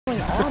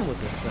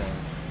with this thing?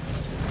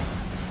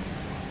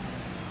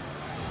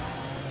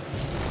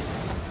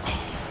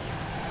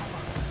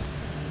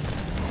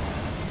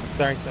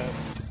 Sorry,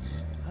 Seth.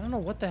 I don't know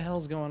what the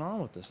hell's going on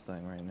with this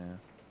thing right now.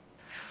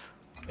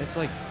 It's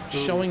like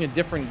showing a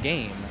different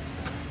game.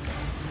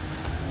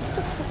 What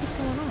the fuck is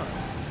going on?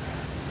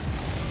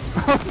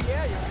 Oh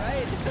yeah, you're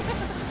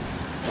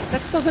right.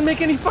 That doesn't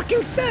make any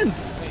fucking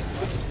sense.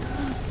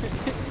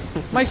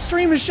 My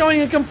stream is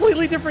showing a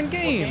completely different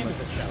game. What game is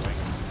it showing?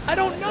 I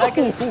don't know. Like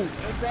a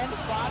random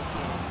bot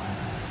game.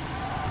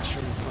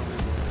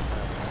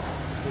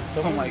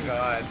 Oh my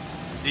god.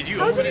 Did you?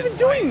 How's it even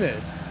doing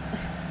this?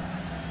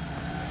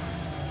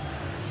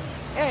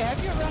 Hey,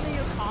 have you running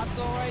your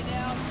console right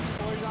now?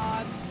 Controllers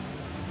on.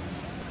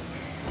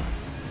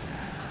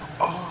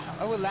 Oh,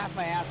 I would laugh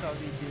my ass off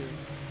if you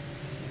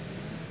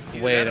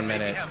do. Wait a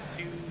minute.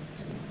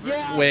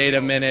 Yeah. Wait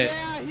a minute.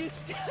 Yeah, he's.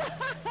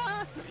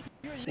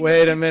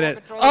 Wait a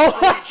minute. Oh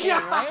my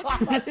god!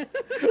 Right?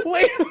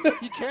 Wait a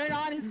minute. You turn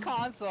on his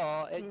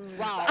console.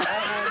 Wow.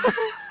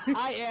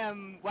 I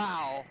am.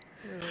 Wow.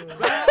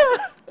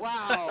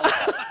 Wow.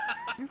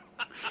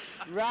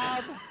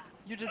 Rob,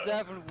 you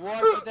deserve an award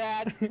for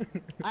that.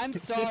 I'm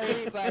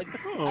sorry, but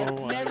I've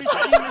never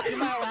seen this in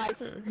my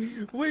life.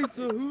 Wait,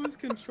 so who's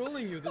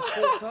controlling you this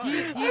whole time?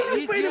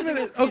 He's Wait a using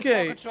minute. his PS4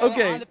 Okay, controller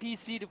okay. on the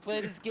PC to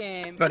play this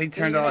game. But he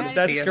turned on his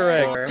That's PS4.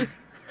 correct.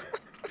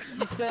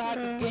 You still had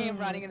the game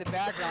running in the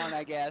background,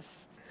 I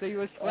guess. So he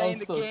was playing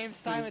the so game stupid.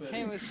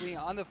 simultaneously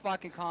on the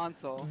fucking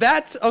console.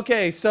 That's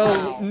okay. So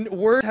Wow.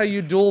 word how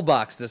you dual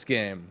box this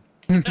game.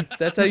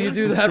 That's how you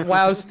do that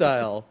WoW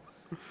style.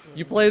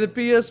 You play the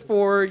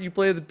PS4, you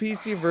play the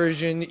PC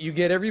version, you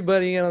get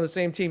everybody in on the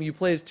same team, you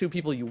play as two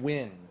people, you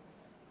win.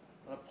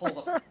 I'm gonna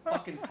pull the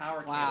fucking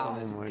power Wow. cable on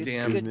this Oh my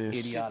damn goodness.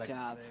 idiotic Good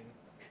job. thing.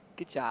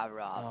 Good job,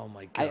 Rob. Oh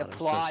my god, I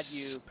applaud I'm so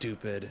you.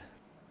 stupid.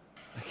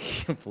 I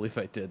can't believe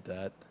I did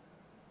that.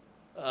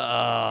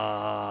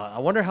 I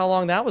wonder how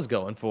long that was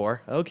going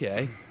for.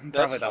 Okay.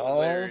 Probably the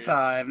whole hilarious.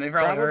 time. They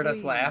probably heard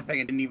us Probably- laughing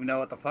and didn't even know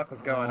what the fuck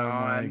was going Oh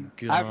my on.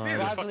 god.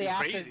 Probably fucking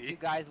after crazy. you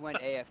guys went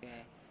AFK.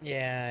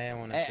 Yeah, I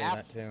want to say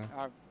that too.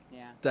 Or,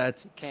 yeah.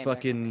 That's Came back.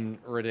 fucking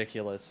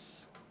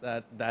ridiculous.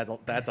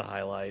 That's a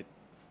highlight,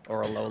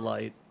 or a low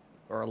light,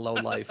 or a low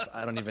life.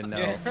 I don't even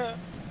know.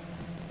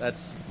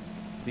 That's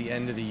the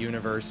end of the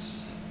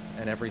universe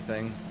and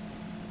everything.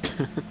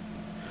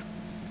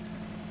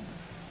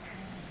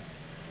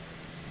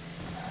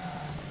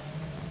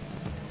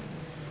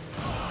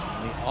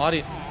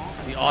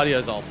 The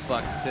audio's all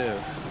fucked too.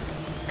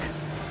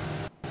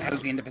 How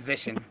does he into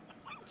position?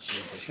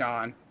 Jesus.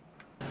 Sean.